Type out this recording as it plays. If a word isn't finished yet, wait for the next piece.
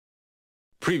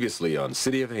Previously on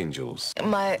City of Angels.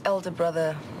 My elder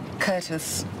brother,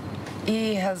 Curtis,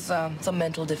 he has some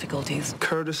mental difficulties.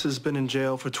 Curtis has been in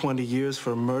jail for 20 years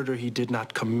for a murder he did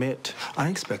not commit. I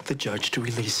expect the judge to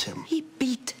release him. He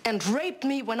beat and raped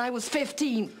me when I was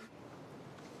 15.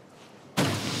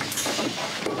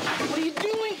 What are you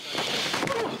doing?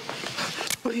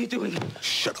 What are you doing?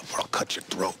 Shut up or I'll cut your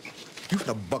throat. You've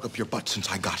had a bug up your butt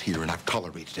since I got here, and I've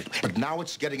tolerated it. But now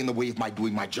it's getting in the way of my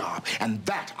doing my job, and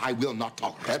that I will not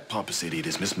tolerate. That pompous idiot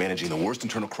is mismanaging the worst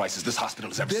internal crisis this hospital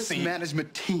has ever seen. This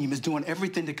management team is doing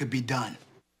everything that could be done.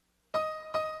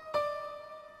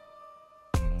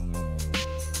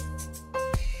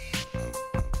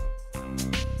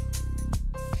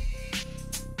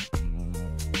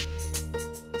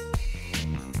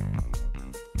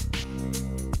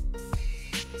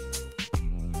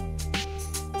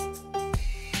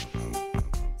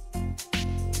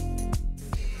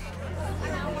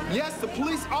 Yes, the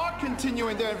police are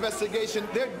continuing their investigation.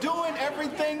 They're doing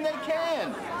everything they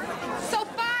can. So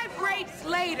 5 rapes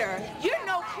later, you're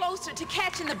no closer to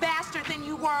catching the bastard than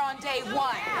you were on day 1.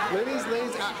 Ladies,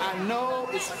 I know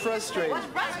it's frustrating. What's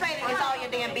frustrating is all your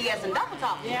damn BS and double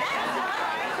talk.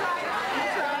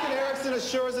 Captain Erickson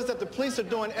assures us that the police are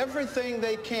doing everything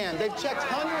they can. They've checked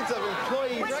hundreds of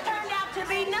employee Which records. turned out to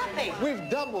be nothing. We've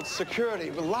doubled security.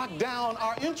 We locked down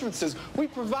our entrances. We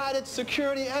provided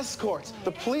security escorts.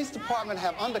 The police department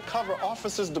have undercover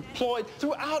officers deployed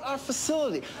throughout our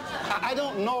facility. I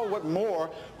don't know what more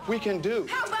we can do.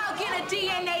 How about get a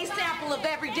DNA sample of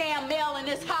every damn male in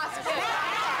this hospital?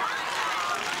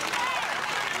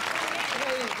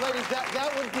 Ladies,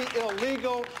 that would be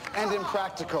illegal and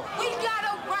impractical. We got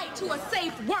a right to a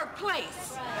safe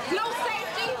workplace. No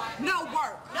safety, no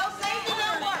work. No safety,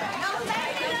 no work. No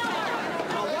safety,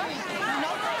 no work.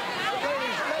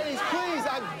 Ladies, please,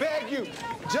 I beg you,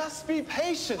 just be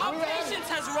patient. Our patience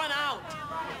has run out.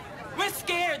 We're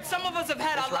scared. Some of us have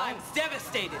had our lives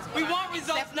devastated. We want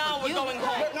results now. We're going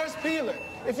home. But Nurse Peeler,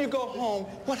 if you go home,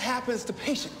 what happens to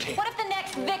patient care? What if the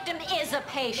next victim is a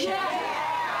patient?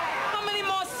 How many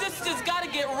more sisters got to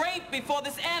get raped before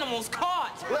this animal's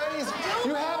caught? Ladies,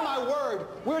 you have my word.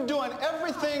 We're doing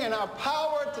everything in our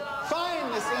power to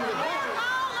find this individual.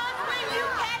 Call us when you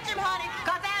catch him, honey,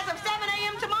 because as of 7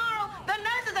 a.m. tomorrow, the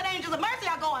nurses at Angels of Mercy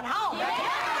are going home.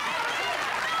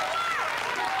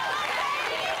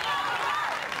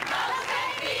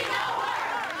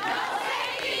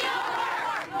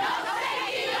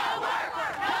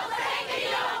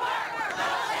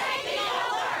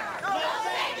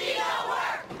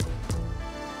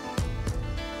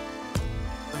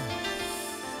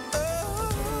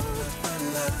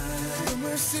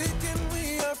 We're sick and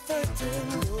we are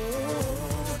frightened.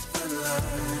 Oh,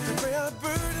 the way our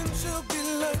burden shall be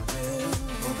lightened.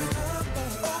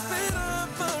 Open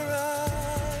up our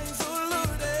eyes, oh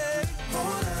Lord,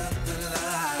 hold up the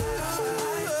light.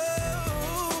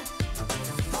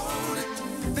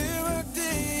 There are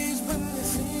days when it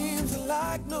seems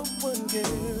like no one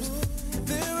cares.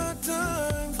 There are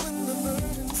times when the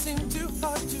burden seems too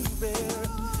hard to bear.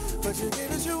 But you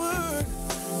gave us your word,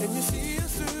 and you see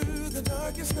us through the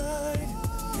darkest night.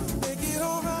 Make it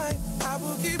all right. I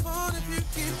will keep on if you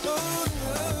keep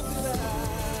holding up the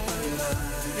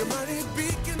light. Your mighty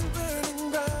beacon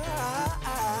burning bright.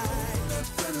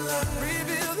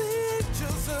 Reveal the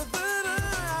angels of the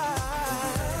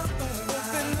night.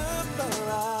 Open up our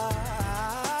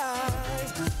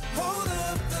eyes. Hold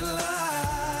up the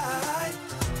light.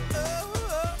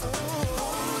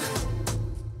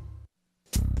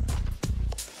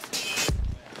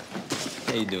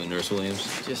 How you doing, Nurse Williams?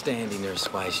 Just Andy, Nurse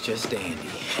Spice, just Andy.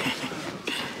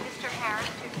 Mr. Harris,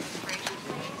 to registration,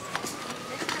 please.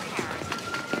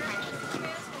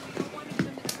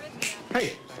 Mr.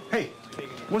 Harris. Hey,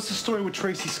 what's the story with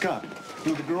Tracy Scott?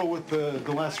 You know, the girl with the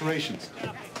lacerations.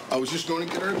 I was just going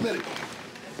to get her admitted.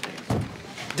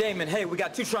 Damon, hey, we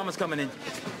got 2 traumas coming in.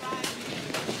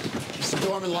 Mr.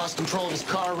 Dorman lost control of his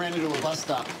car, ran into a bus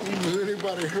stop. Was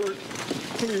anybody hurt?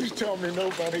 Please tell me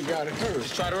nobody got hurt.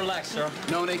 Just try to relax, sir.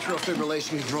 No atrial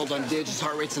fibrillation controlled on dig. His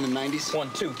heart rate's in the 90s.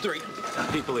 1, 2, 3.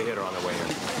 People are hit her on their way here.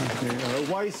 Okay,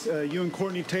 Weiss, you and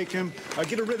Courtney take him.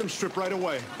 Get a rhythm strip right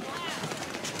away.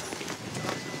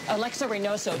 Alexa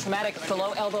Reynoso, traumatic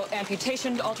below elbow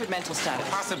amputation, altered mental status.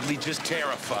 Possibly just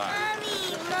terrified.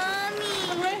 Mommy!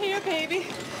 I'm right here, baby.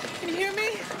 Can you hear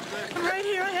me? I'm right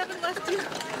here. I haven't left you.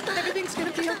 Everything's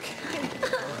gonna be okay.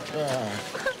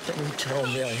 You told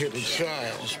me I hit a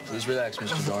child. Please relax,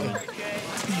 Mr. Dorman.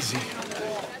 Easy.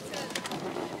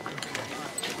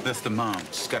 That's the mom.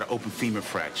 She's got an open femur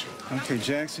fracture. Okay,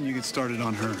 Jackson, you get started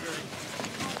on her.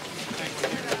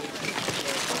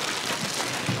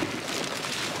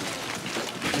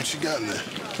 What you got in there?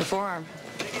 The forearm.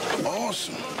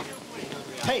 Awesome.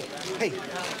 Hey,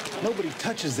 nobody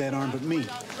touches that arm but me.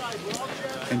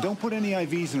 And don't put any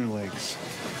IVs in her legs.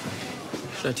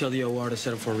 Should I tell the OR to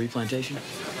set up for a replantation?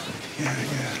 Yeah.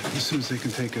 As soon as they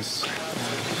can take us.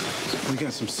 We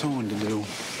got some sewing to do.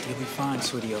 You'll be fine,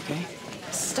 sweetie, okay?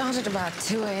 Started about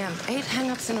 2 a.m. 8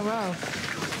 hang-ups in a row.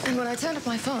 And when I turned up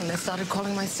my phone, they started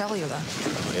calling my cellular.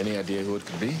 Any idea who it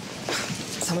could be?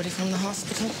 Somebody from the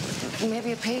hospital.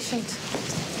 Maybe a patient.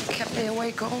 Kept me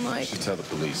awake all night. You should tell the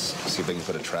police. See if they can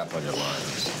put a trap on your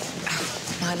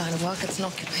lines. My line of work, it's an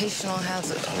occupational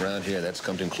hazard. Around here, that's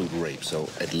come to include rape, so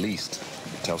at least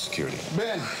tell security.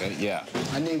 Ben. Okay? Yeah.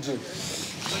 I need you.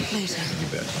 Later. You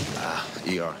bet.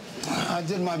 ER. I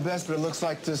did my best, but it looks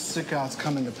like this sick out's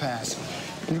coming to pass.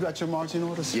 You got your marching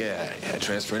orders? Yeah.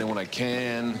 Transfer anyone I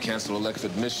can, cancel elective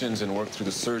admissions, and work through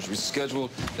the surgery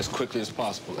schedule as quickly as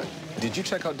possible. Did you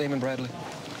check out Damon Bradley?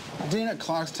 Dean at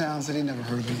Clarkstown said he never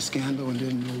heard of any scandal and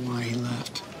didn't know why he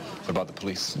left. What about the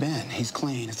police? Ben, he's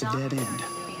clean. It's a dead end.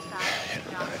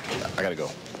 I gotta go.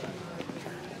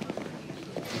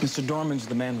 Mr. Dorman's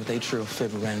the man with atrial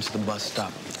fib who ran into the bus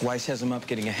stop. Weiss has him up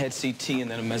getting a head CT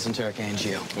and then a mesenteric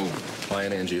angio. Ooh, why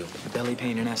an angio? Belly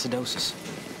pain and acidosis.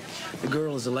 The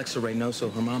girl is Alexa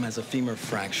Reynoso. Her mom has a femur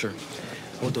fracture.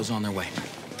 Ortho's on their way.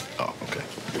 Oh, okay.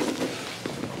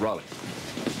 Raleigh.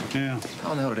 Yeah.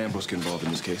 How in the hell did Ambrose get involved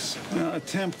in this case? A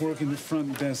temp working the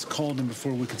front desk called him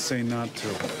before we could say not to.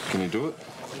 Can you do it?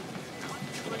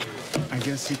 I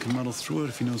guess he can muddle through it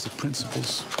if he knows the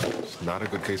principles. It's not a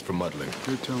good case for muddling.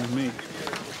 You're telling me.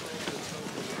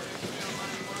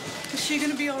 Is she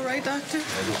gonna be all right, Doctor?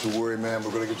 Don't you worry, man.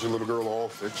 We're gonna get your little girl all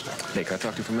fixed. Hey, can I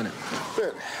talk to you for a minute?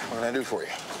 Ben, what can I do for you?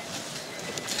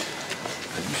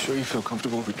 Are you sure you feel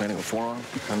comfortable replanting a forearm?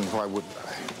 I mean, why wouldn't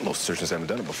I? Most surgeons haven't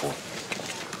done it before.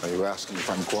 Are you asking if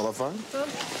I'm qualified?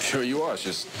 Sure you are. It's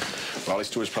just Raleigh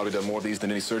Stewart's probably done more of these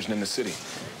than any surgeon in the city.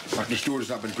 Dr. Stewart has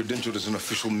not been credentialed as an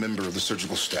official member of the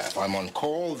surgical staff. I'm on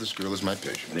call. This girl is my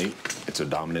patient. Nate, it's a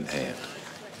dominant hand.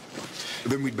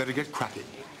 Then we'd better get cracking.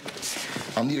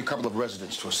 I'll need a couple of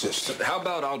residents to assist. How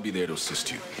about I'll be there to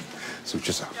assist you? Suit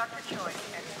yourself. Dr.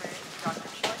 Choice, X-ray. Dr.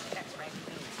 Choice,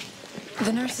 X-ray.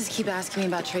 The nurses keep asking me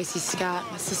about Tracy Scott.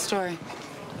 What's the story?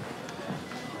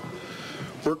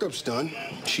 Workup's done.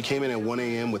 She came in at 1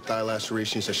 a.m. with thigh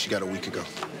lacerations that she got a week ago.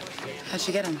 How'd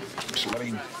she get him?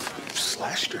 Somebody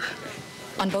slashed her.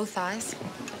 On both thighs?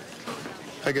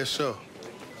 I guess so.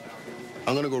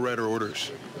 I'm gonna go write her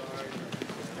orders.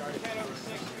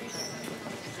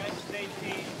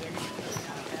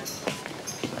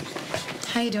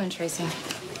 How you doing, Tracy?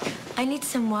 I need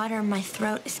some water. My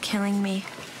throat is killing me.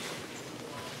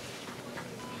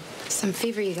 Some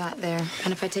fever you got there.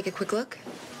 And if I take a quick look?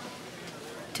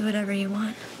 Do whatever you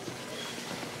want.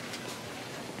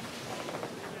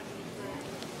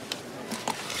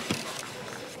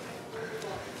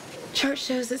 Chart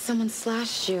shows that someone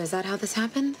slashed you. Is that how this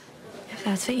happened? If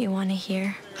that's what you want to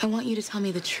hear. I want you to tell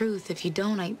me the truth. If you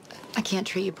don't, I can't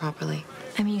treat you properly.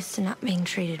 I'm used to not being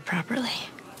treated properly.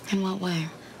 In what way?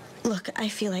 Look, I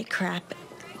feel like crap.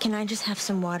 Can I just have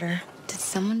some water? Did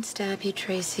someone stab you,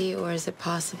 Tracy, or is it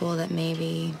possible that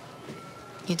maybe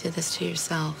you did this to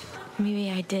yourself?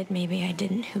 Maybe I did, maybe I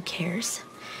didn't. Who cares?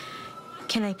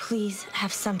 Can I please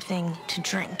have something to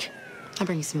drink? I'll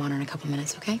bring you some water in a couple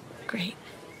minutes, okay? Great.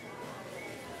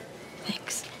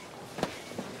 Thanks.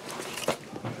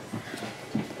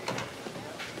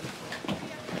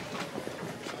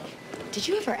 Did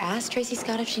you ever ask Tracy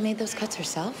Scott if she made those cuts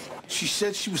herself? She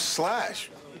said she was slashed.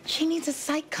 She needs a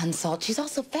psych consult. She's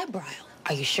also febrile.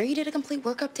 Are you sure you did a complete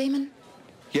workup, Damon?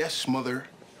 Yes, Mother.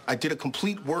 I did a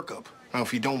complete workup. Now,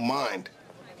 if you don't mind,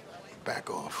 back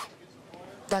off.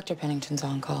 Dr. Pennington's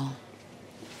on call.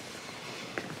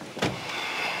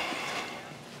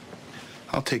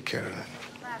 I'll take care of that.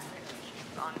 Last technician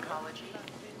to oncology.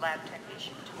 Lab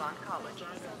technician to oncology.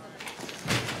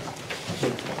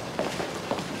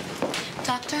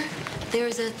 Doctor, there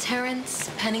is a Terrence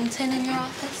Pennington in your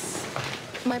office.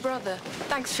 My brother.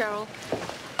 Thanks, Cheryl.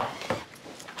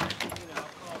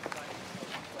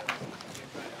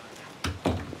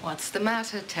 What's the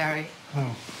matter, Terry?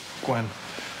 Oh, Gwen.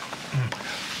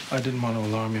 I didn't want to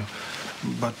alarm you,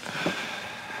 but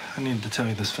I needed to tell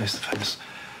you this face to face.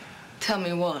 Tell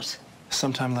me what?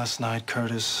 Sometime last night,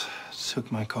 Curtis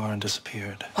took my car and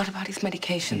disappeared. What about his He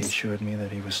medications? assured me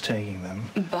that he was taking them.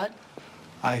 But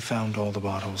I found all the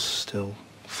bottles still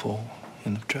full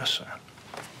in the dresser.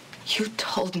 you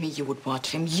told me you would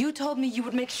watch him. You told me you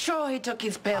would make sure he took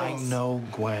his pills. I know,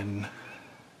 Gwen.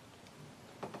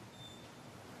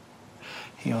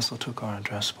 He also took our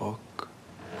address book.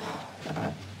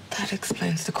 That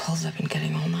explains the calls I've been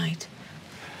getting all night.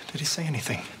 Did he say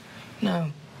anything?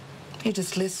 No. He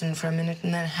just listened for a minute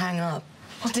and then hang up.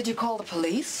 Well, did you call the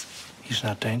police? He's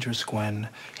not dangerous, Gwen.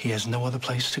 He has no other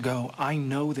place to go. I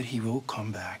know that he will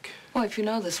come back. Well, if you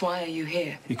know this, why are you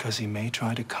here? Because he may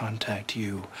try to contact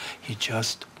you. He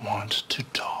just wants to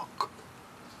talk.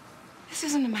 This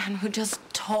isn't a man who just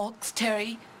talks,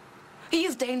 Terry. He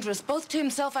is dangerous, both to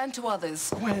himself and to others.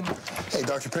 Gwen. Hey,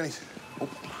 Dr. Penny.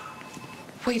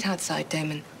 Wait outside,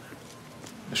 Damon.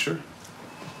 Sure.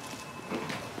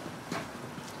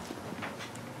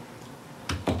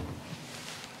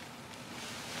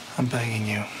 I'm begging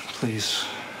you, please.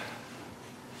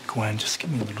 Gwen, just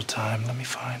give me a little time. Let me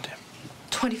find him.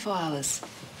 24 hours.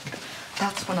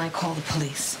 That's when I call the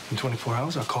police. In 24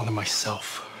 hours, I'll call him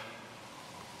myself.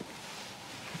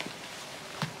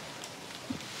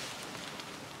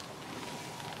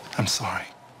 I'm sorry.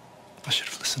 I should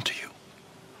have listened to you.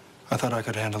 I thought I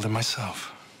could handle it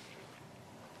myself.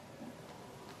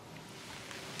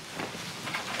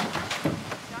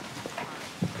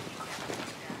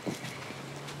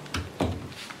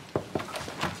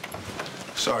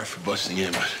 Sorry for busting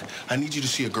in, but I need you to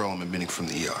see a girl I'm admitting from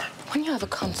the ER. When you have a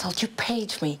consult, you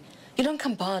page me. You don't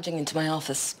come barging into my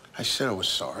office. I said I was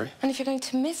sorry. And if you're going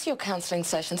to miss your counseling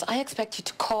sessions, I expect you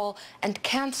to call and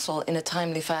cancel in a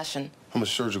timely fashion. I'm a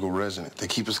surgical resident. They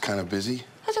keep us kind of busy.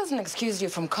 That doesn't excuse you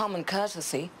from common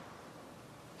courtesy.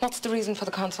 What's the reason for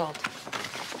the consult?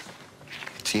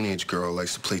 A teenage girl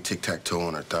likes to play tic-tac-toe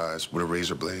on her thighs with a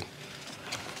razor blade.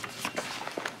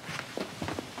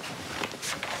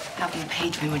 Have them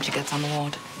page me when she gets on the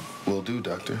ward. Will do,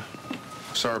 Doctor.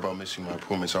 Sorry about missing my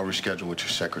appointments. I'll reschedule with your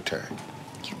secretary.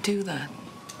 You do that.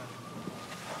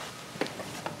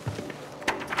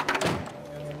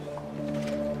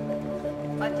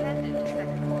 Attendant to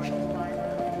second floor supply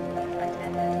room.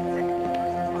 Attendant to second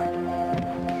floor supply room.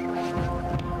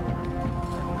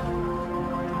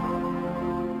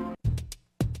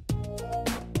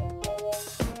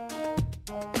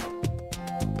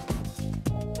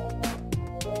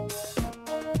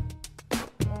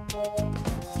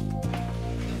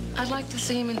 I'd like to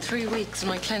see him in 3 weeks in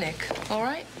my clinic, all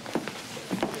right?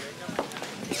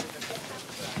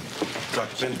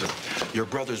 Dr. Pennington, your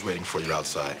brother's waiting for you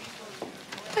outside.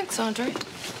 Thanks, Andre.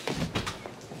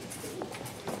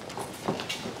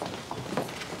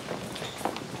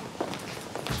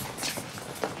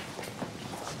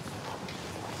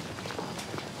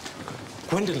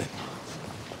 Gwendolyn.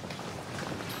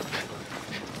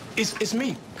 It's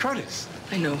me, Curtis.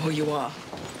 I know who you are.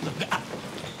 Look,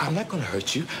 I'm not gonna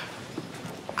hurt you.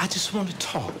 I just want to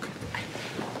talk.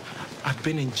 I've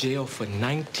been in jail for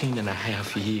 19 and a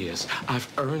half years. I've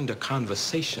earned a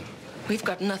conversation. We've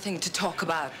got nothing to talk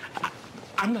about.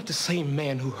 I'm not the same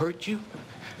man who hurt you.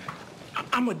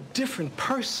 I'm a different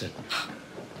person.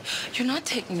 You're not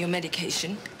taking your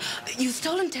medication. You've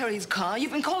stolen Terry's car.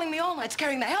 You've been calling me all night,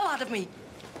 scaring the hell out of me.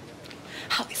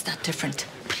 How is that different?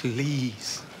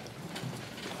 Please.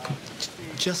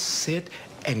 Just sit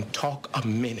and talk a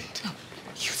minute. No,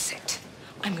 you sit.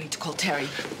 I'm going to call Terry.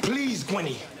 Please,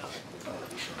 Gwenny.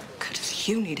 Curtis,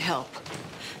 you need help.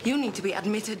 You need to be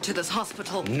admitted to this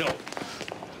hospital. No.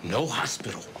 No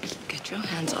hospital. Get your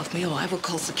hands off me or I will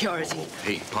call security.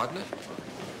 Hey, partner?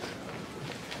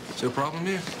 Is there a problem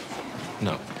here?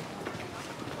 No.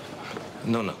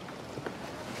 No.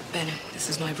 Ben, this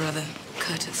is my brother,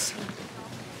 Curtis.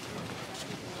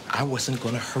 I wasn't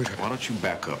gonna hurt her. Why don't you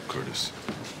back up, Curtis?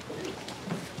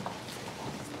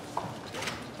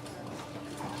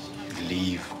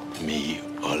 Leave me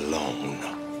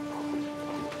alone.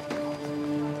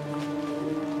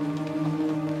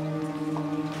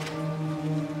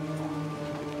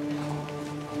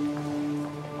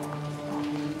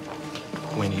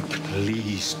 Gwenny,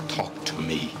 please talk to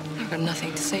me. I've got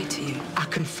nothing to say to you. I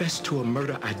confessed to a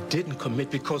murder I didn't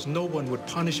commit because no one would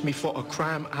punish me for a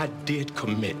crime I did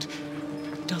commit.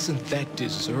 Doesn't that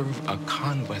deserve a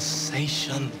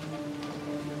conversation?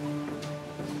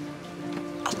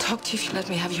 I'll talk to you if you let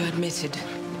me have you admitted.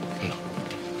 No.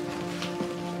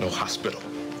 No hospital.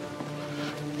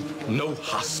 No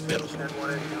hospital.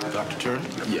 Dr. Turner?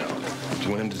 Yeah. Do you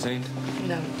want him detained?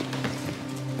 No.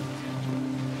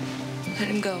 Let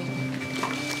him go.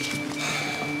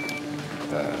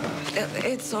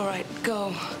 It's all right.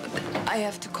 Go. I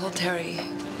have to call Terry.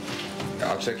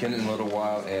 I'll check in a little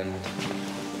while and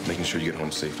making sure you get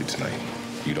home safely tonight.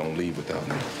 You don't leave without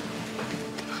me.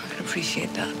 I'd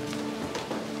appreciate that.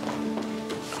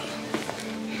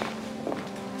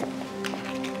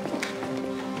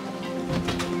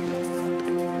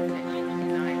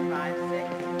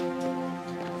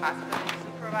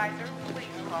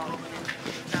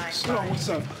 Oh, what's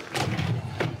up?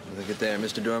 Look at there.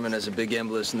 Mr. Dorman has a big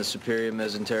embolus in the superior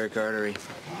mesenteric artery.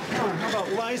 Oh, how about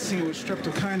lysine with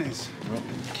streptokinase? Well,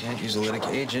 can't use a lytic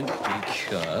agent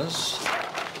because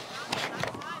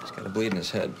he's got a bleed in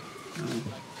his head.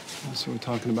 So we're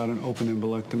talking about an open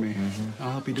embolectomy.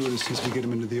 I'll help you do it as soon as we get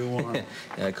him into the OR.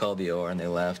 Yeah, I called the OR and they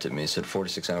laughed at me. Said 4 to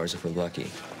 6 hours if we're lucky.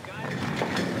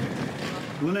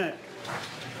 Lynette,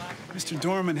 Mr.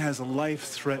 Dorman has a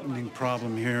life-threatening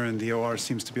problem here, and the OR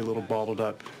seems to be a little bottled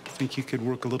up. Think you could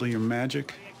work a little of your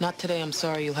magic? Not today, I'm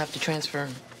sorry. You'll have to transfer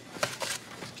him.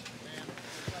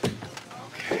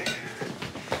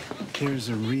 There's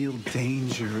a real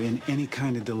danger in any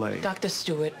kind of delay. Dr.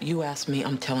 Stewart, you asked me,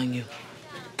 I'm telling you.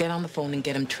 Get on the phone and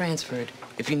get him transferred.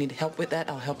 If you need help with that,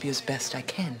 I'll help you as best I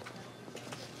can.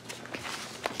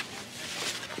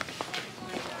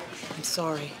 I'm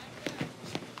sorry.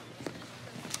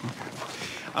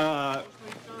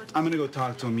 I'm gonna go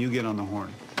talk to him. You get on the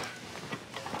horn.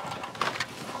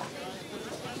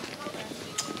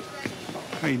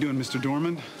 How you doing, Mr.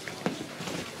 Dorman?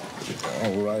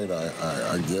 All right,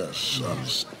 I guess. I'm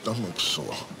stomach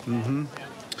sore.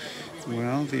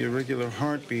 Well, the irregular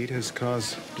heartbeat has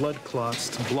caused blood clots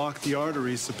to block the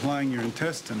arteries supplying your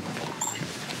intestine.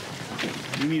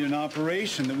 You need an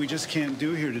operation that we just can't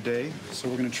do here today, so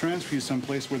we're going to transfer you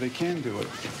someplace where they can do it.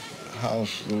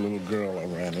 How's the little girl I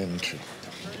ran into?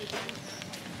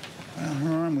 Well,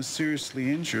 her arm was seriously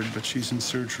injured, but she's in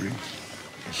surgery.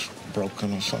 It's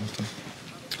broken or something?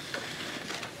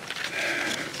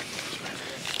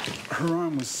 Her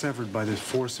arm was severed by the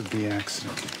force of the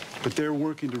accident, but they're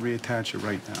working to reattach it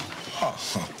right now. Oh,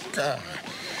 God.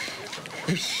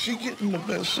 Is she getting the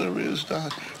best there is,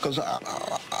 Doc? Because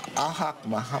I'll hock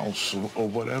my house or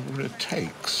whatever it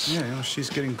takes. Yeah, you know, she's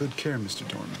getting good care, Mr.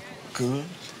 Dorman. Good?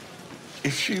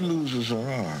 If she loses her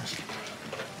arm,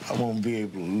 I won't be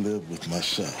able to live with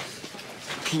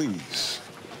myself. Please,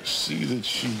 see that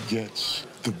she gets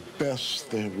the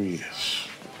best there is.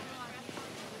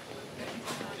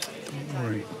 Don't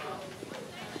worry.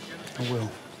 I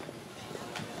will.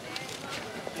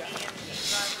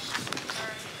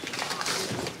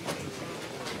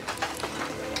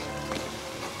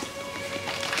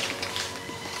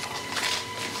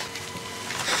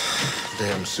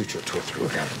 Damn suture tore through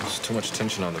again. There's too much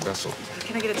tension on the vessel.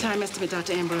 Can I get a time estimate,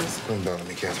 Dr. Ambrose? Don't bother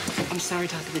me, Catherine. I'm sorry,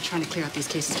 Doctor. We're trying to clear out these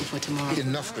cases before tomorrow.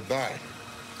 Enough goodbye.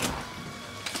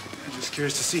 I'm just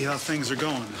curious to see how things are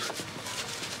going.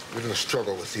 We're gonna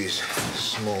struggle with these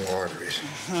small arteries.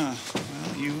 Well,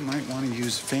 you might want to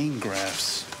use vein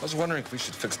grafts. I was wondering if we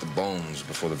should fix the bones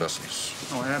before the vessels.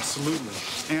 Oh, absolutely.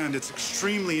 And it's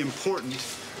extremely important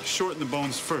to shorten the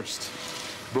bones first.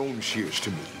 Bone shears to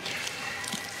me.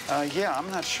 Yeah, I'm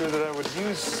not sure that I would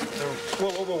use the...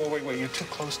 Whoa, wait. You're too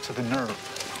close to the nerve.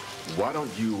 Why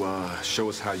don't you show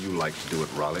us how you like to do it,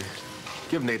 Raleigh?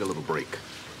 Give Nate a little break.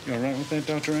 You all right with that,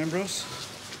 Dr. Ambrose?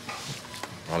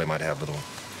 Raleigh might have a little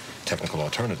technical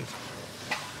alternative.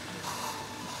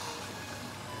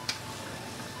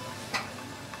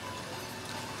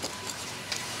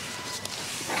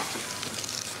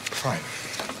 Fine.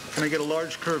 Can I get a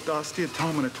large curved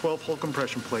osteotome and a 12-hole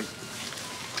compression plate?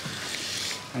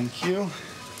 Thank you.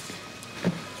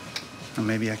 Or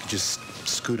maybe I could just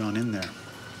scoot on in there.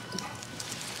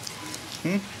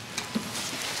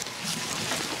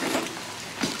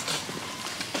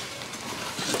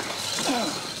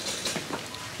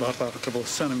 Lop off a couple of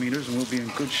centimeters and we'll be in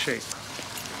good shape.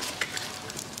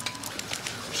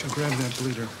 So grab that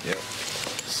bleeder. Yep.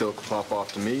 Silk pop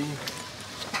off to me.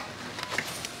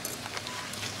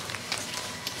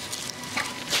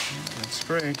 That's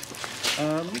great.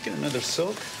 Let me get another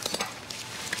silk.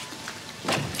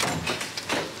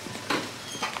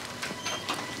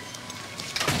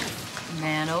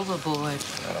 Man overboard.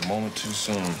 Not a moment too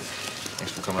soon.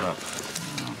 Thanks for coming up.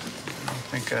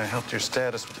 I think I helped your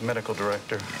status with the medical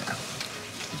director.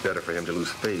 Better for him to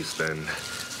lose face than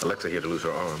Alexa here to lose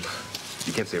her arm.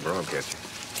 You can't save her arm, can't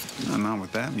you? No, not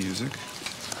with that music.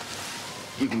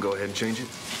 You can go ahead and change it.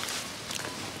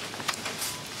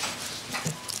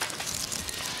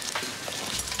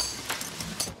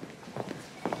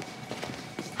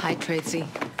 Hi, Tracy.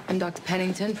 I'm Dr.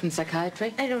 Pennington from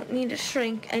psychiatry. I don't need a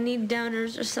shrink. I need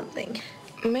downers or something.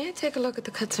 May I take a look at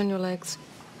the cuts on your legs?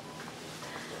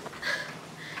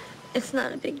 It's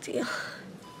not a big deal.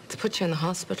 To put you in the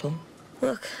hospital.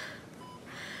 Look,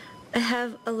 I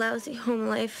have a lousy home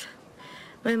life.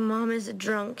 My mom is a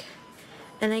drunk,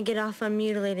 and I get off on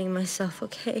mutilating myself,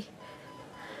 okay?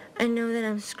 I know that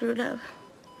I'm screwed up,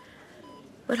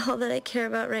 but all that I care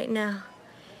about right now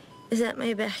is that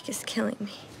my back is killing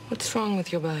me. What's wrong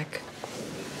with your back?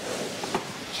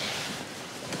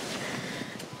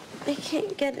 I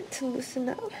can't get it to loosen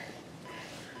up.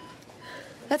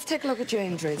 Let's take a look at your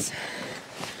injuries.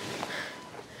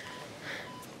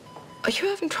 Are you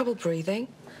having trouble breathing?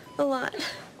 A lot.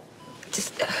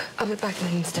 I'll be back in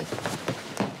an instant.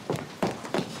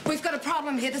 We've got a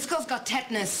problem here. This girl's got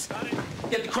tetanus.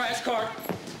 Get the crash cart.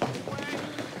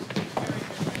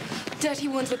 Dirty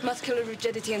wounds with muscular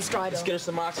rigidity and stridor. Let's get her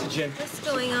some oxygen. What's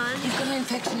going on? You've got an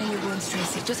infection in your wounds,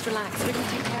 Tracy. Just relax. We're going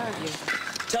to take care of you.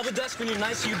 Tell the desk we need an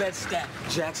ICU bed stat.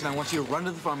 Jackson, I want you to run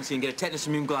to the pharmacy and get a tetanus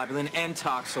immune globulin and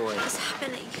Toxoid. What's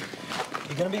happening?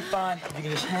 You're gonna be fine. You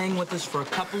can just hang with us for a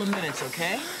couple of minutes,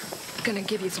 okay? I'm going to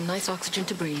give you some nice oxygen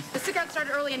to breathe. The sick out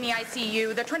started early in the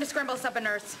ICU. They're trying to scramble us up a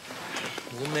nurse.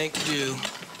 We'll make do.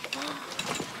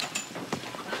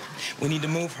 We need to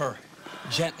move her.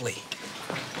 Gently.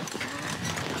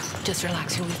 Just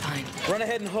relax. You'll be fine. Run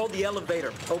ahead and hold the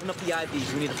elevator. Open up the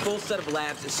IVs. We need a full set of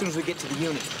labs as soon as we get to the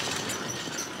unit.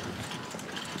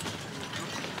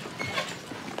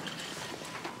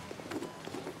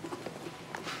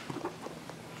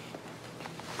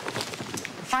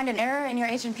 Find an error in your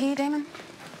H&P, Damon?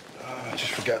 I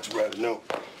just forgot to write a note.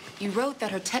 You wrote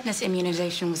that her tetanus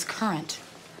immunization was current.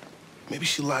 Maybe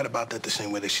she lied about that the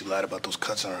same way that she lied about those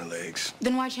cuts on her legs.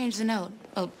 Then why change the note?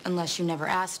 Oh, unless you never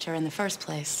asked her in the first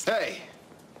place. Hey!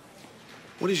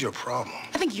 What is your problem?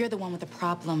 I think you're the one with the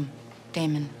problem,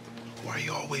 Damon. Why are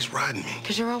you always riding me?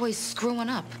 Because you're always screwing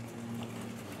up.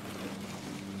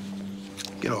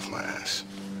 Get off my ass.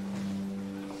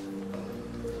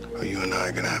 Or you and I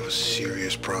are gonna have a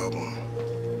serious problem.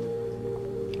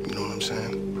 You know what I'm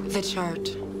saying? The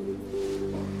chart.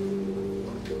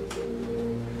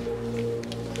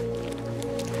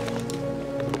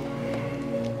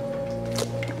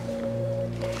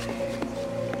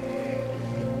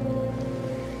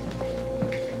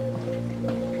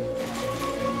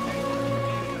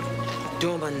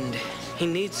 Dormand. He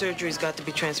needs surgery. He's got to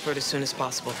be transferred as soon as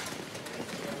possible.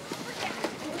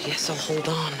 Yes, I'll hold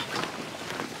on.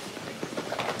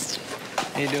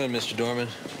 How you doing, Mr. Dorman?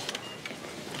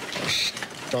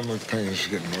 Stomach pain is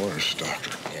getting worse,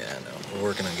 doctor. Yeah, I know. We're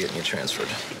working on getting you transferred.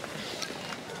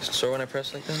 Is it sore when I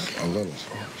press like that? A little.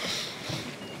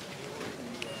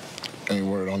 Any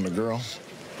word on the girl?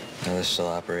 No, they're still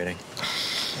operating.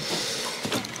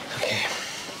 Okay.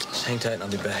 Just hang tight and I'll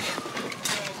be back.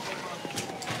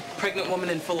 Pregnant woman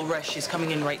in full arrest. She's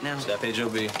coming in right now. Staff page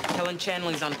OB. Helen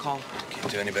Chanley's on call.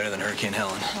 Can't do any better than Hurricane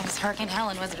Helen. It was Hurricane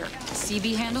Helen, was it her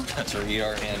CB handle? That's her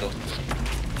ER handle.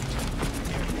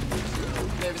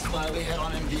 Davis Filey, head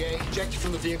on MVA. Ejected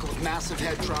from the vehicle with massive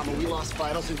head trauma. We lost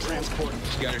vitals in transport.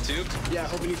 You got her too? Yeah,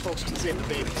 hoping you folks can save the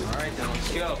baby. All right, then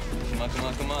let's go. Come on, come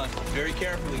on, come on. Very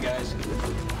carefully, guys.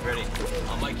 Ready?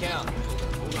 On my count.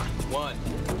 1,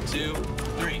 2,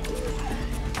 3.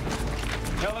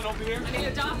 Helen, over here. I need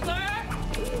a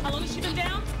Doppler. How long has she been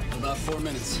down? About 4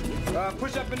 minutes.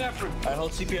 Push up and effort. All right,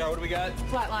 hold CPR. What do we got?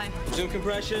 Flatline. Resume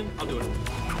compression. I'll do it.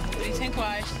 What do you think,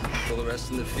 Wise? Pull the rest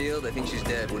in the field. I think she's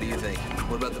dead. What do you think?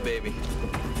 What about the baby?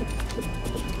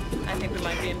 I think we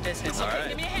might be in business. All Okay, right.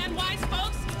 give me a hand, Wise,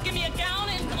 folks. Give me a gown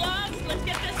and gloves. Let's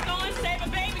get this going. Save a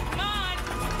baby. Come on.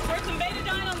 Squirt some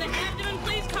betadine on the abdomen.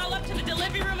 Please call up to the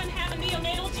delivery room and have a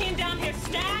neonatal team down here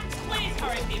stacked. Please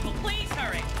hurry, people. Please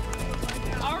hurry.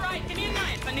 All right, give me a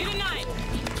knife. I need a knife.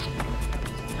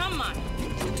 Come on.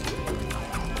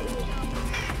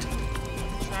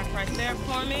 Track right there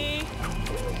for me.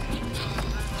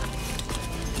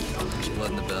 There's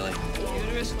blood in the belly.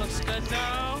 Uterus looks good,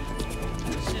 though.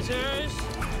 Scissors.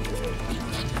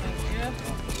 Thank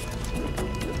you.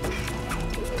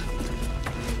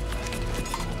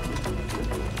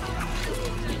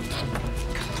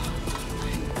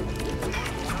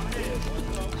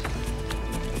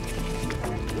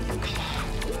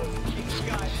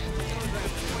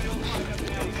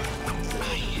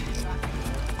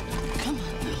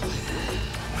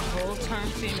 Full-term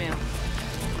female.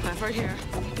 Left right here.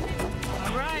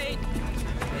 All right.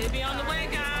 Baby on the way,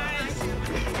 guys.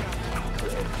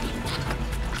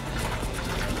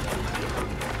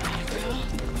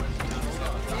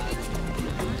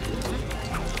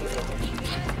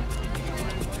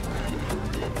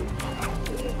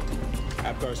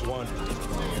 Apgar's 1.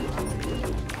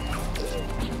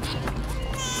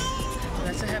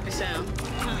 That's a happy sound.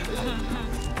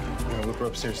 Yeah, whip her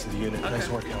upstairs to the unit. Okay. Nice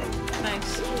work, Helen.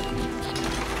 Thanks.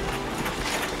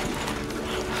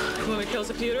 You want me to close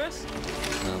the uterus?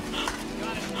 No.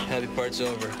 Happy part's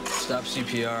over. Stop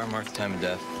CPR. Mark the time of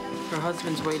death. Her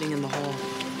husband's waiting in the hall.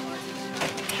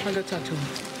 I'll go talk to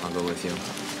him. I'll go with you.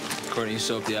 Courtney, you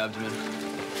soak the abdomen.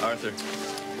 Arthur,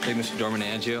 take Mr. Dorman to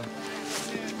angio.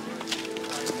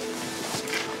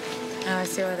 Now I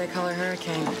see why they call her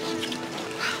Hurricane.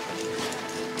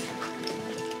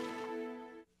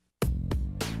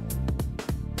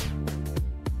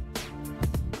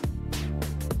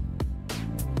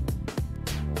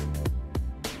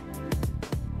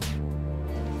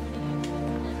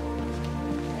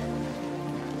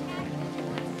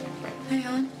 Hey,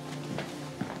 Helen.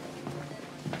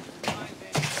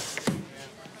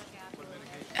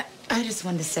 I just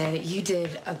wanted to say that you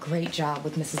did a great job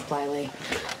with Mrs. Bliley.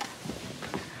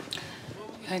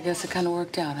 I guess it kind of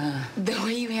worked out, huh? The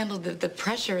way you handled the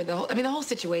pressure, the whole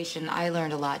situation, I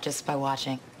learned a lot just by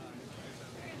watching.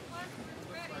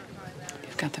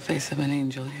 You've got the face of an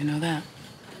angel, you know that?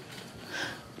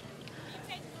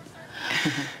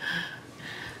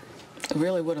 It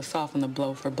really would have softened the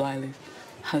blow for Bliley's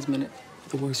husband if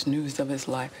the worst news of his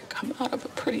life had come out of a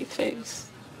pretty face.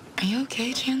 Are you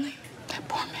okay, Chandler? That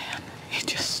poor man, he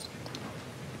just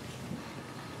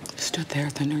stood there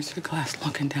at the nursery glass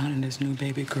looking down at his new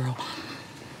baby girl.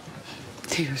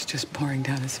 Tears just pouring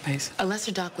down his face. A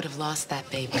lesser doc would have lost that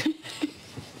baby.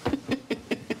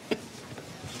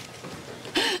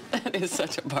 That is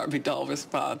such a Barbie doll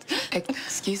response.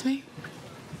 Excuse me?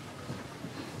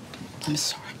 I'm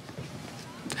sorry.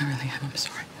 I really am. I'm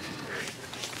sorry.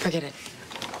 Forget it.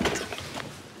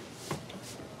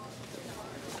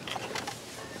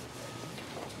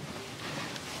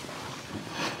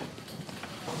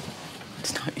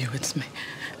 It's not you, it's me.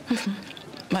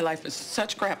 My life is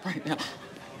such crap right now.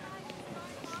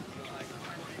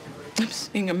 I'm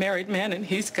seeing a married man and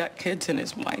he's got kids and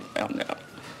his wife found out.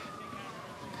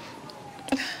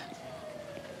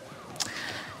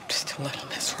 Just a little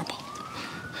miserable.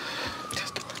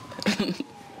 Just a little bit.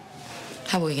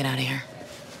 How about we get out of here?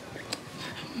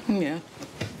 Yeah.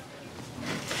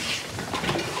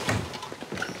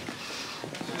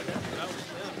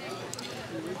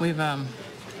 We've, been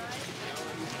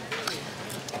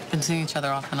seeing each other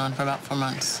off and on for about 4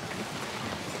 months.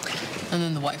 And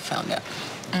then the wife found out.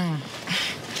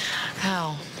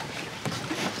 How?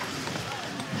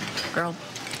 Girl,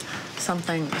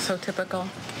 something so typical,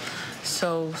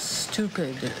 so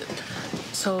stupid,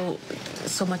 so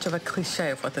much of a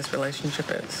cliche of what this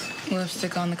relationship is.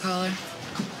 Lipstick on the collar?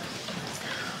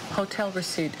 Hotel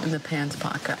receipt in the pants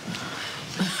pocket.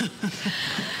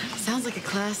 Sounds like a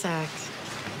class act.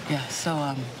 Yeah,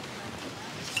 so,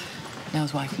 now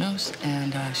his wife knows,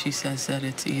 and she says that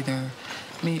it's either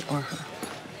me or her.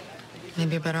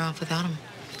 Maybe you're better off without him.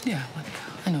 Yeah, well,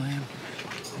 I know I am.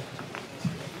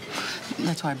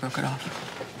 That's why I broke it off.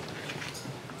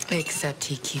 Except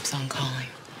he keeps on calling.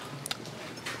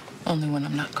 Only when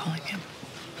I'm not calling him.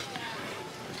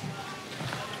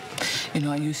 You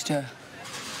know, I used to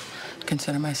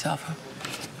consider myself a,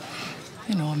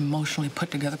 emotionally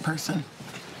put-together person.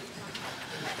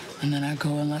 And then I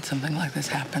go and let something like this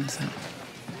happen, and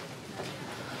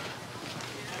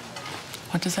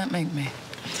what does that make me?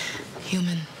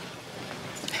 Human.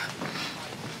 Yeah.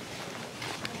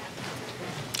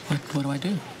 What do I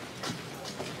do?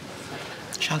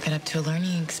 Chalk it up to a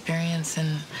learning experience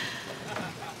and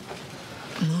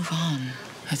move on.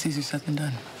 That's easier said than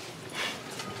done.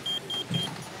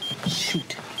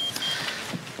 Shoot.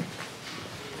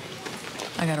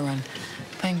 I gotta run.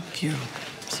 Thank you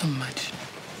so much.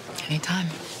 Anytime.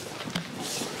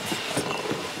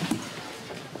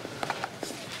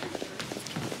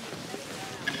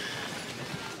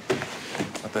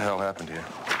 What the hell happened here?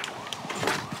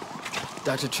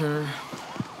 Dr. Turner,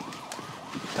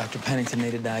 Dr. Pennington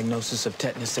made a diagnosis of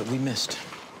tetanus that we missed.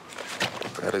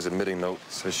 At his admitting note,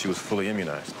 says she was fully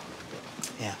immunized.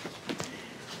 Yeah.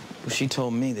 Well, she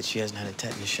told me that she hasn't had a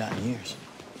tetanus shot in years.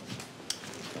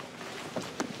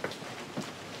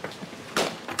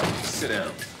 Sit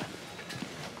down.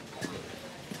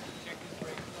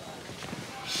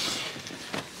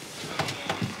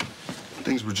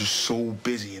 Things were just so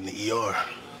busy in the ER.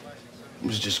 It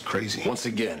was just crazy. Once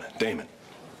again, Damon,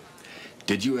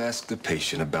 did you ask the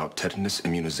patient about tetanus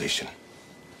immunization?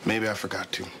 Maybe I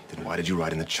forgot to. Then why did you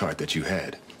write in the chart that you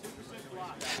had?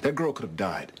 That girl could have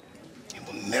died. It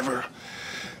will never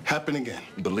happen again.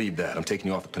 Believe that. I'm taking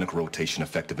you off the clinical rotation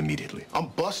effective immediately. I'm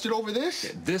busted over this?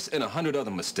 Yeah, this and 100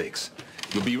 other mistakes.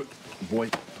 You'll be... Boy,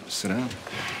 sit down.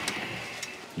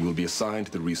 You will be assigned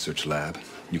to the research lab.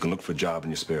 You can look for a job in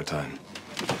your spare time.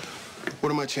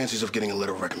 What are my chances of getting a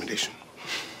letter of recommendation?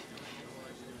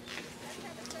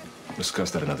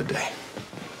 Discuss that another day.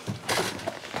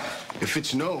 If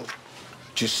it's no,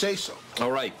 just say so. All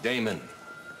right, Damon.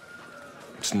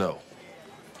 It's no.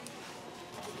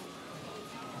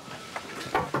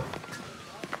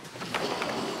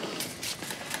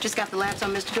 Just got the labs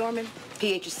on Mr. Dorman.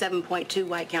 pH is 7.2,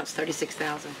 white count's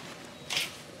 36,000.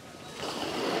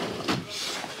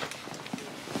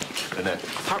 Lynette.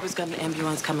 Harper's got an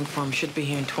ambulance coming for him. Should be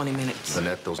here in 20 minutes.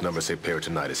 Lynette, those numbers say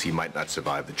peritonitis. He might not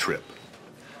survive the trip.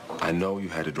 I know you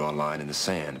had to draw a line in the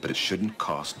sand, but it shouldn't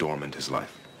cost Dormand his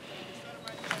life.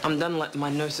 I'm done letting my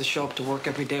nurses show up to work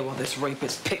every day while this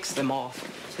rapist picks them off.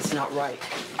 It's not right.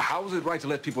 How is it right to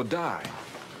let people die?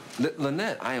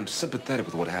 Lynette, I am sympathetic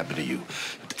with what happened to you.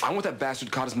 I want that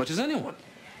bastard caught as much as anyone.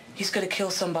 He's gonna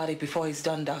kill somebody before he's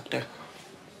done, Doctor.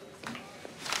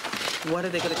 What are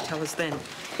they gonna tell us then?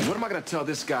 What am I gonna tell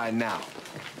this guy now?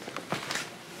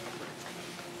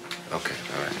 Okay,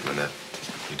 all right, Lynette.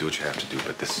 You do what you have to do,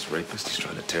 but this rapist, he's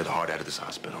trying to tear the heart out of this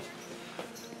hospital.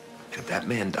 If that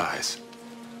man dies,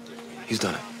 he's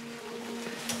done it.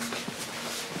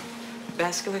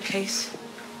 Vascular case?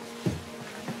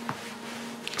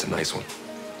 It's a nice one.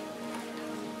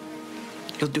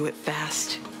 You'll do it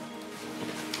fast.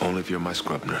 Only if you're my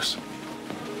scrub nurse.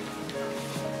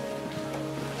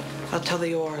 I'll tell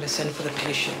the OR to send for the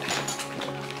patient.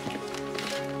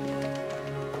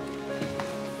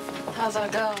 How's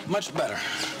that go? Much better,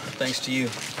 thanks to you.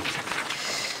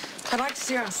 I'd like to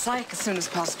see her on psych as soon as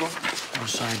possible. I'm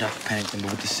sorry, Dr. Pennington,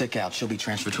 but with the sick out, she'll be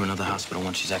transferred to another hospital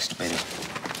once she's extubated.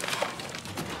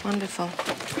 Wonderful.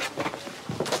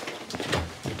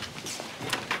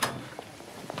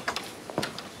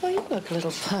 Well, you look a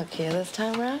little pluckier this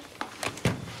time around.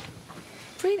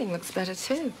 Breathing looks better,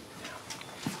 too.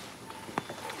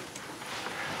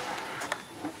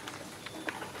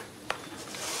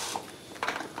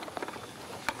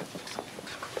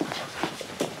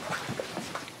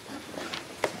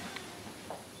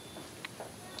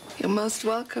 You're most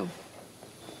welcome.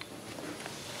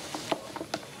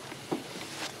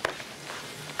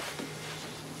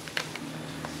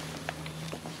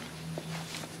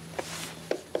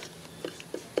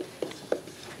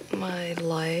 My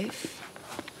life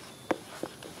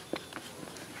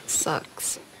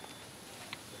sucks.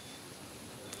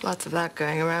 Lots of that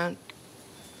going around.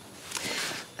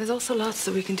 There's also lots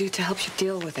that we can do to help you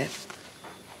deal with it,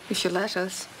 if you let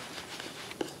us.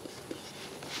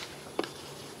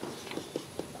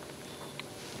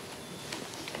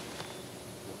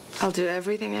 I'll do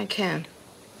everything I can.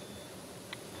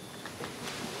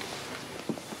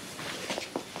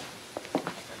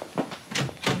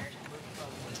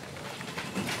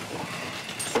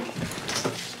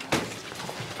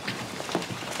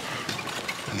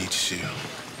 I need to see you.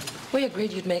 We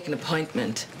agreed you'd make an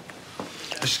appointment.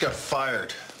 I just got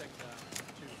fired.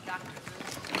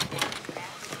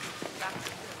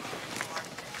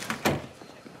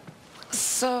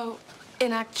 So,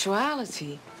 in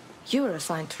actuality, you were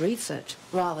assigned to research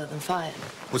rather than fired.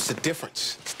 What's the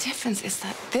difference? The difference is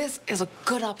that this is a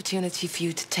good opportunity for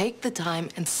you to take the time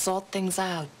and sort things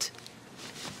out.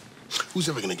 Who's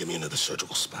ever gonna give me another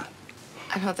surgical spot?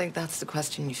 I don't think that's the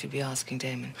question you should be asking,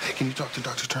 Damon. Hey, can you talk to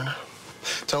Dr. Turner?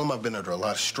 Tell him I've been under a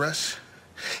lot of stress,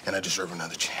 and I deserve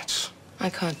another chance. I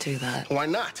can't do that. Why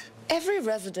not? Every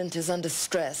resident is under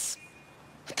stress.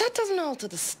 But that doesn't alter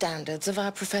the standards of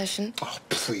our profession. Oh,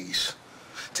 please.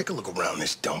 Take a look around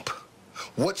this dump.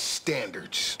 What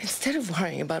standards? Instead of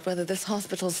worrying about whether this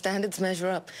hospital's standards measure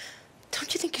up,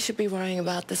 don't you think you should be worrying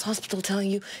about this hospital telling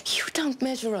you you don't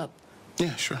measure up?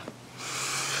 Yeah, sure.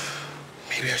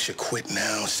 Maybe I should quit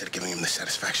now instead of giving him the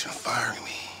satisfaction of firing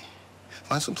me.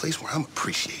 Find some place where I'm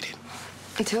appreciated.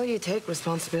 Until you take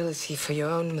responsibility for your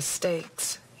own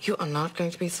mistakes, you are not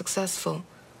going to be successful.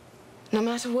 No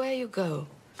matter where you go.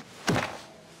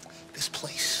 This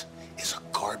place is a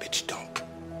garbage dump.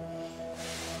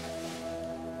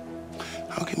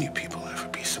 How can you people ever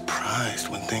be surprised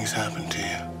when things happen to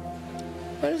you?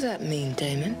 What does that mean,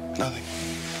 Damon? Nothing.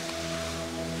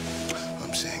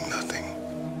 I'm saying nothing.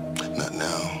 Not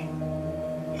now.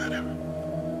 Not ever.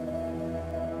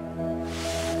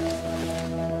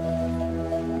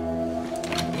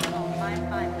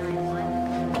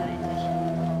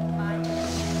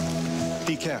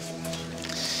 Decaf.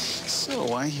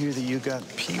 So I hear that you got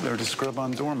Peeler to scrub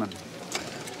on Dorman.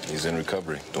 He's in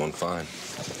recovery, doing fine.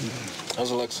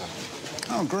 How's Alexa?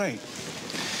 Oh, great.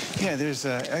 Yeah, there's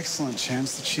an excellent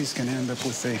chance that she's going to end up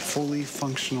with a fully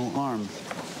functional arm.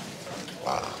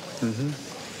 Wow.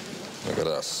 Mm-hmm. Look at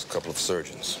us, a couple of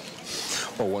surgeons.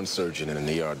 Well, one surgeon and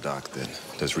an ER doc that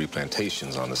does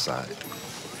replantations on the side.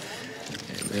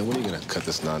 Hey, man, when are you going to cut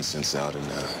this nonsense out and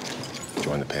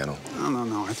join the panel?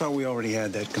 No. I thought we already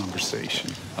had that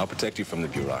conversation. I'll protect you from the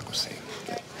bureaucracy.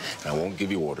 And I won't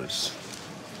give you orders.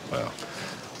 Well,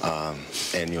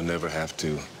 and you'll never have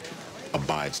to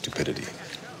abide stupidity.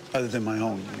 Other than my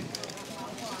own, you mean?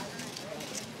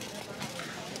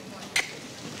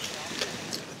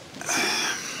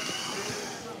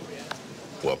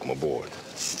 Welcome aboard.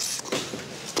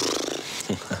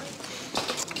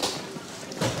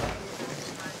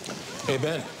 Hey,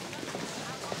 Ben.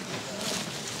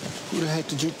 Who the heck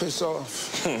did you piss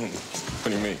off? What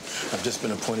do you mean? I've just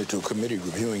been appointed to a committee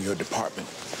reviewing your department.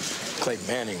 Clay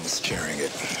Manning's chairing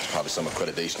it. Probably some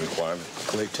accreditation requirement.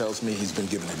 Clay tells me he's been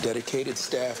given a dedicated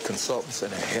staff, consultants,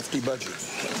 and a hefty budget.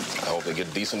 I hope they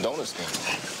get decent donors then.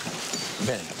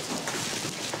 Ben,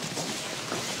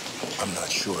 I'm not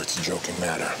sure it's a joking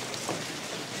matter.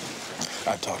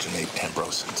 I'd talk to Nate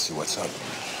Ambrose and see what's up.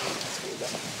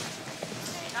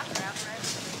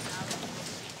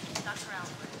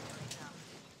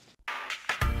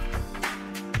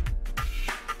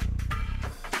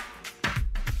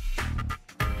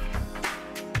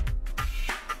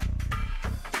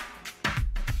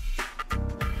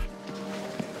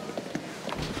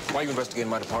 Why are you investigating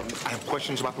my department? I have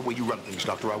questions about the way you run things,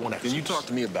 Doctor. I want answers. Then you talk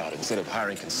to me about it instead of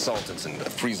hiring consultants and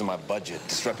freezing my budget,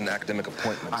 disrupting academic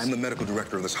appointments. I'm the medical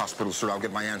director of this hospital, sir. I'll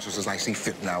get my answers as I see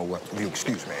fit. Now, will you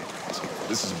excuse me?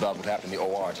 This is about what happened in the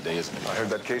OR today, isn't it? I heard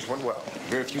that case went well.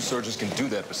 Very few surgeons can do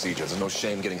that procedure. There's no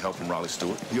shame getting help from Raleigh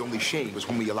Stewart. The only shame is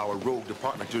when we allow a rogue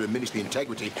department to diminish the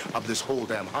integrity of this whole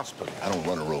damn hospital. I don't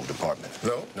run a rogue department.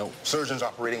 No? No. Surgeons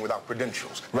operating without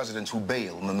credentials. Residents who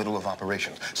bail in the middle of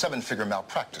operations. 7-figure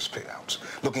malpractice payouts.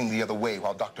 Looking the other way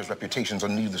while doctors' reputations are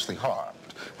needlessly harmed.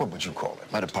 What would you call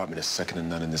it? My department is second to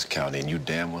none in this county, and you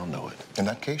damn well know it. In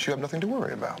that case, you have nothing to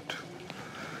worry about.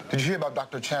 Did you hear about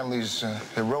Dr. Chanley's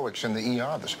heroics in the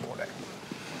ER this morning?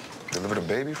 Delivered a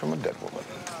baby from a dead woman.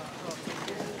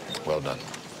 Well done.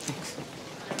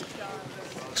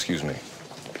 Excuse me.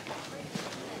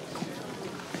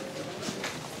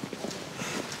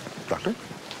 Doctor?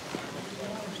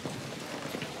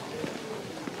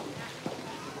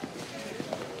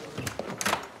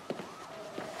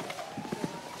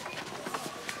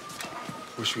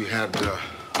 Wish we had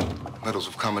medals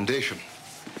of commendation.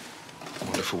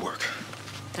 Wonderful work.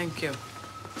 Thank you.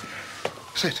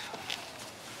 Sit.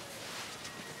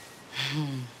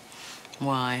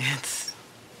 Why, it's...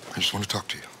 I just want to talk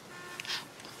to you.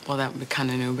 Well, that would be kind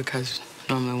of new because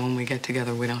normally when we get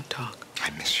together, we don't talk.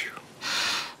 I miss you.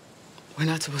 We're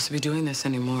not supposed to be doing this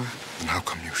anymore. And how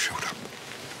come you showed up?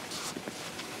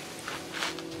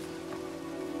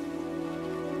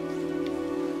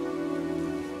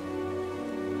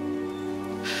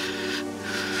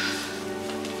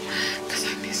 Because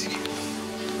I miss you.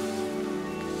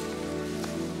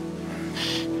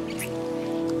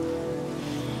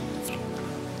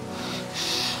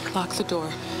 Lock the door.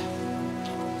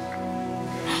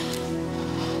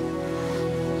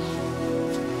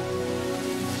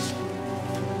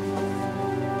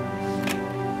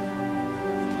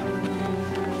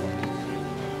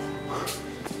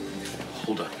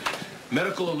 Hold on.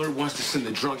 Medical alert wants to send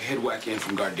the drunk head whack in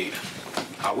from Gardena.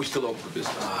 Are we still open for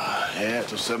business? Yeah,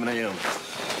 till 7 a.m.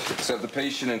 Accept the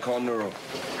patient and call neuro.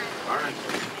 All right.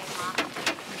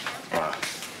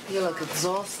 You look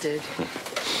exhausted.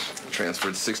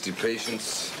 Transferred 60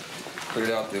 patients.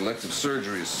 Cleared out the elective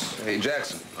surgeries. Hey,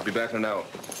 Jackson, I'll be back in an hour.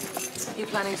 You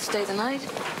planning to stay the night?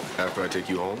 After I take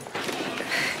you home?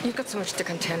 You've got so much to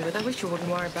contend with. I wish you wouldn't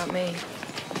worry about me.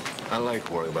 I like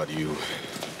worrying about you.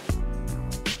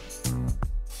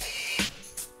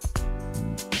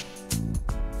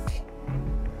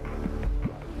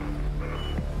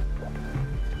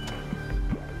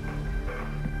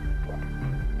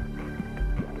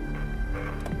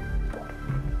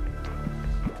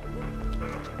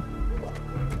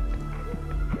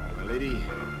 Lady,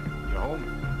 you home?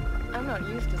 I'm not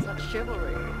used to such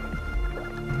chivalry.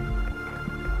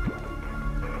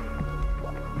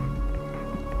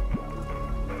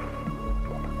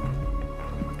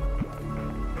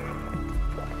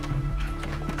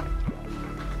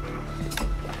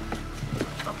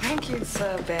 Oh, thank you,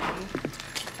 Sir Ben.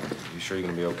 You sure you're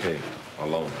gonna be okay?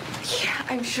 Alone? Yeah,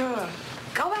 I'm sure.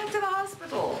 Go back to the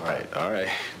hospital. All right, all right.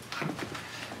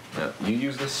 Now, you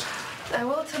use this? I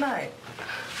will tonight.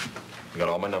 You got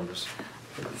all my numbers.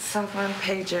 Someone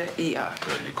pager ER.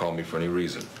 Good. You call me for any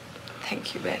reason.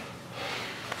 Thank you, Ben.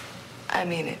 I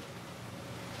mean it.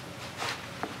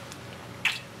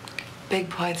 Big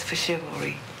points for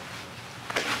chivalry.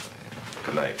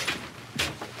 Good night.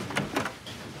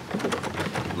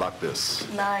 Lock this.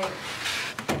 Night.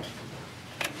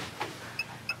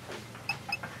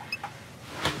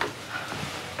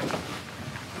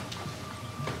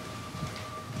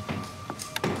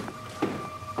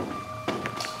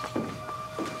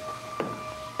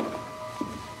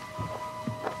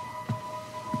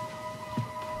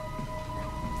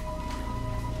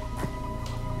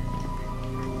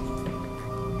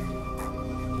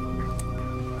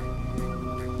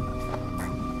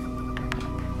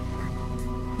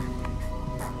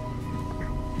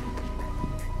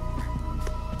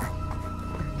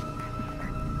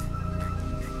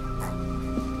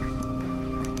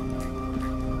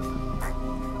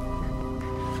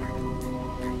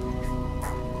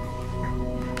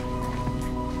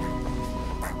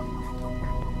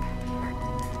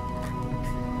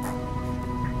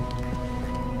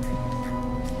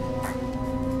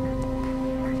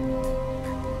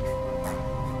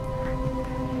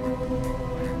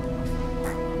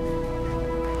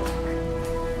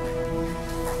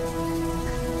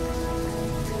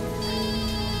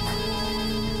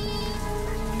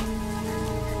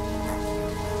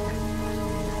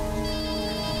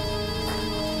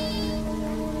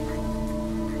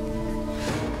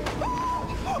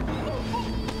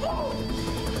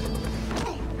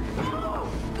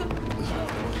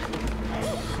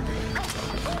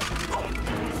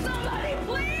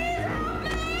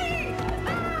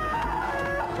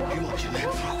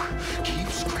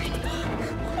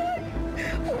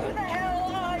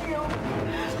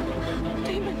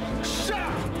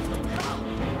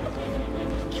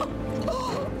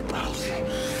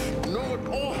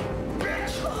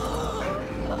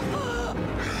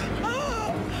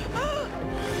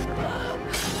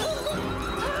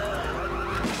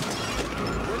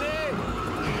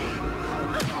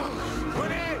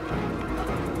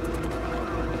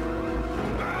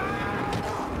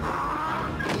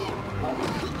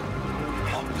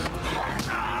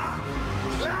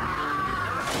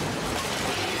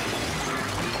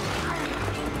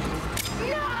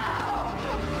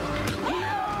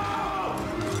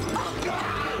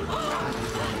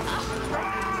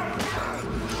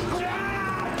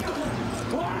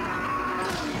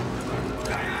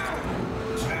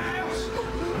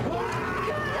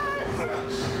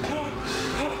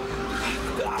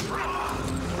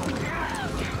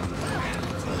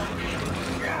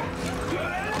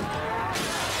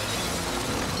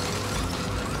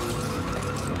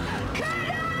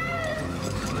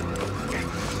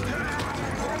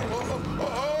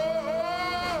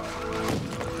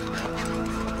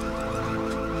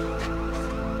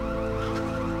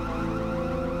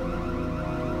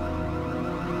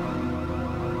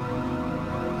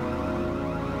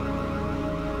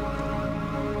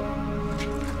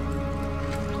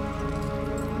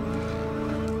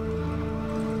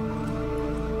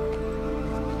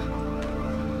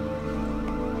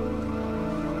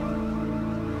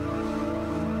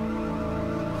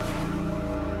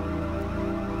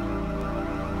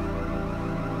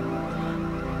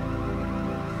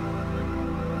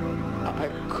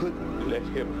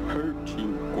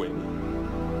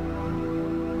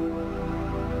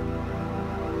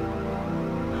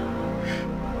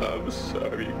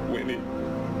 sorry, Winnie.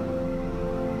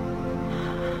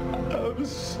 I'm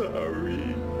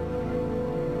sorry.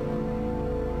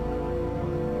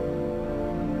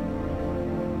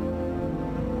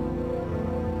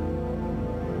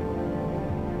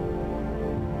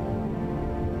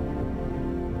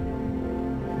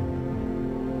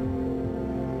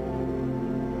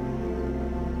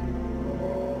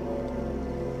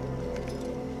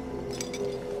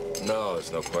 No,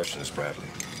 there's no question it's Bradley.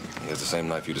 He has the same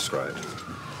knife you described.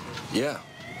 Yeah,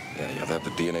 you'll have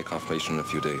the DNA confirmation in a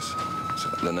few days. So,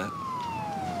 Lynette,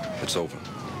 it's over.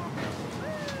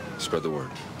 Spread the word.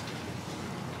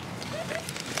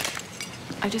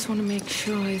 I just want to make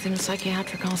sure he's in a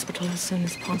psychiatric hospital as soon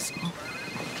as possible.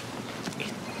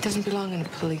 He doesn't belong in a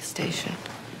police station.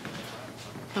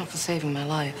 Not for saving my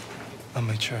life. I'll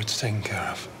make sure it's taken care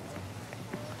of.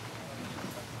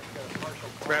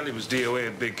 Bradley was DOA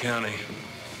at Big County.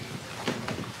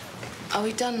 Are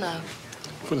we done now?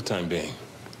 For the time being.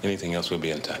 Anything else, we'll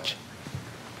be in touch.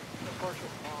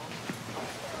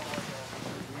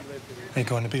 Are you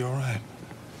going to be all right?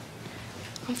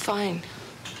 I'm fine.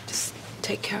 Just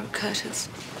take care of Curtis.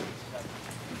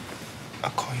 I'll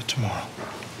call you tomorrow.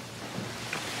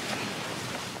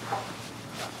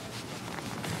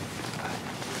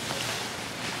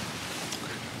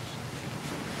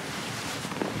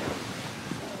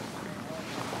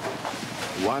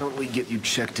 Why don't we get you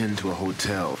checked into a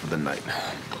hotel for the night?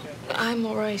 I'm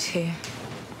all right here.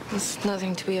 There's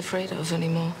nothing to be afraid of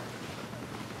anymore.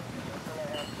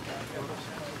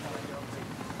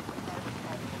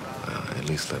 At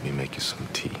least let me make you some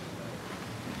tea.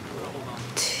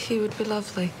 Tea would be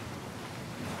lovely.